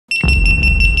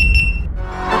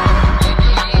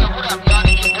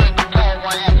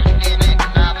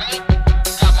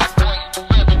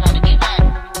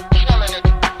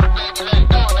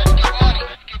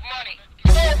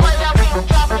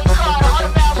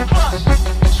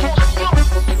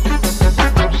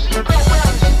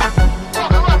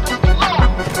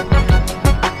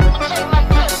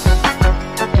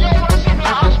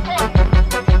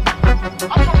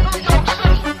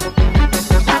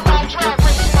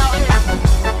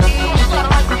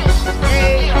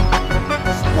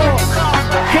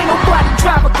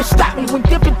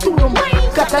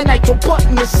like nitro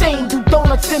button the same. Do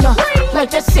donuts in a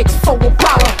like that 6'4"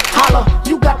 Apollo. Holla,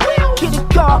 you got kitty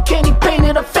car, candy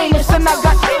painted the famous, and I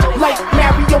got like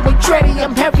Mario and Dreddy.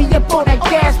 I'm heavy up on that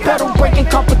gas pedal, breaking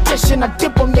competition. I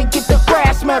dip them, they get the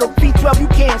brass metal. B12, you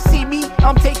can't see me,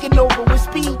 I'm taking over with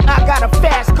speed. I got a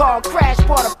fast car, crash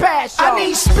for the pass. I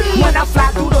need speed when I fly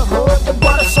through the hood. The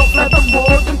butter soft leather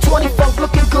wood, them 24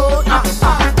 looking good.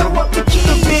 Throw up the keys.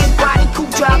 The big body, cool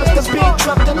drivers, the big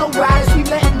truck, the low riders. We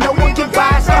letting no one get by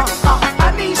us.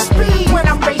 I need speed when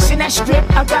I'm racing that strip.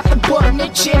 I got the button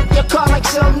and chip. Your car like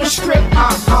selling the strip.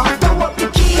 Throw up the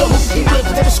keys. The hoopty whip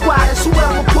to the squatters.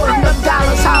 Whoever putting up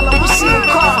dollars, holler. We see a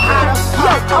car hotter.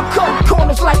 Yo, I'm cutting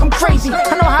corners like I'm crazy.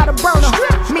 I know how to burn them.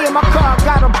 Me and my car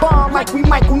got a bomb like we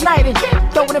Michael Knighted.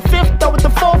 Throw it in fifth, throw it to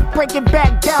fourth, break it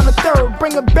back down to third,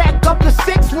 bring it back up to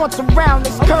six once around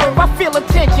this curve. I feel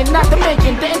attention, not to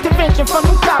mention the intervention from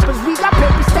them coppers. We got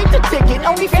papers, take the ticket.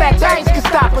 Only flat ice can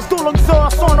stop us. Dual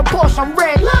exhaust on a Porsche, I'm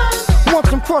red.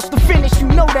 Once I'm cross the finish, you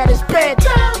know that it's bad.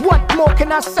 What more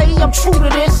can I say? I'm true to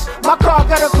this. My car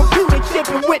got a computer chip,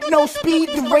 and with no speed,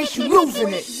 the race you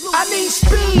losing it. I need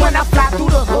speed when I fly through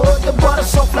the hood. The butter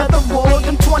soft leather wood,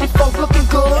 them 24 looking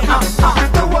good.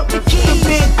 Throw up the keys.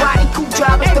 The big body, cool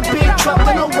drivers, the big truck,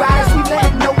 the low riders. We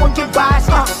letting no one get by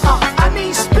us. I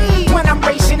need speed when I'm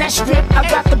racing that strip. I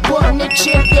got the button and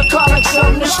chip. Your car like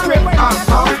selling the strip.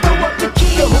 Throw up the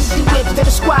keys. The hoopty whip to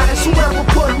the squatters. Whoever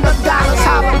putting up dollars,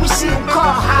 holler. We see them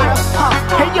car hotter.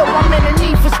 Hey yo, I'm in the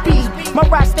need for speed. My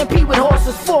ride stampede with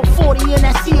horses, 440 in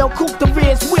that CL coupe. The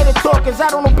rear's where the talkers. I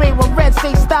don't obey when red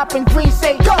say stop and green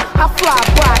say go. I fly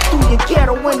by through your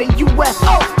ghetto in the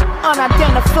UFO.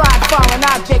 Unidentified foreign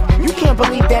object. You can't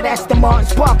believe that Aston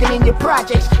Martin's parking in your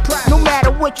projects. No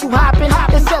matter what you hoppin',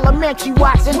 it's elementary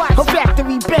Watson. A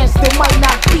factory Benz still might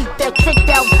not beat that tricked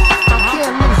out. I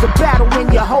can't lose a battle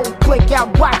when your whole click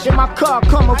out watching. My car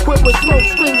come equipped with smoke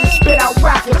screens and spit out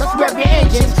rockets. Let's rev your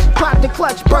engines, pop the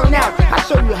clutch, burn out. I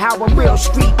show you how a real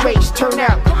street race turn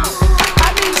out. I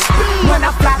need speed when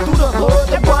I fly through the hood.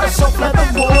 The butter soft leather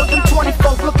wood, them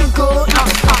 24 looking good.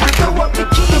 Throw up the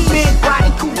keys. The big body,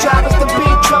 cool drivers, the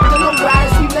big truck, the low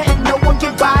riders. We letting no one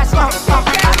get by us.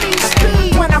 I need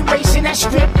speed when I'm racing that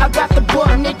strip. I got the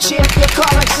button and chip. Your car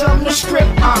like selling the strip.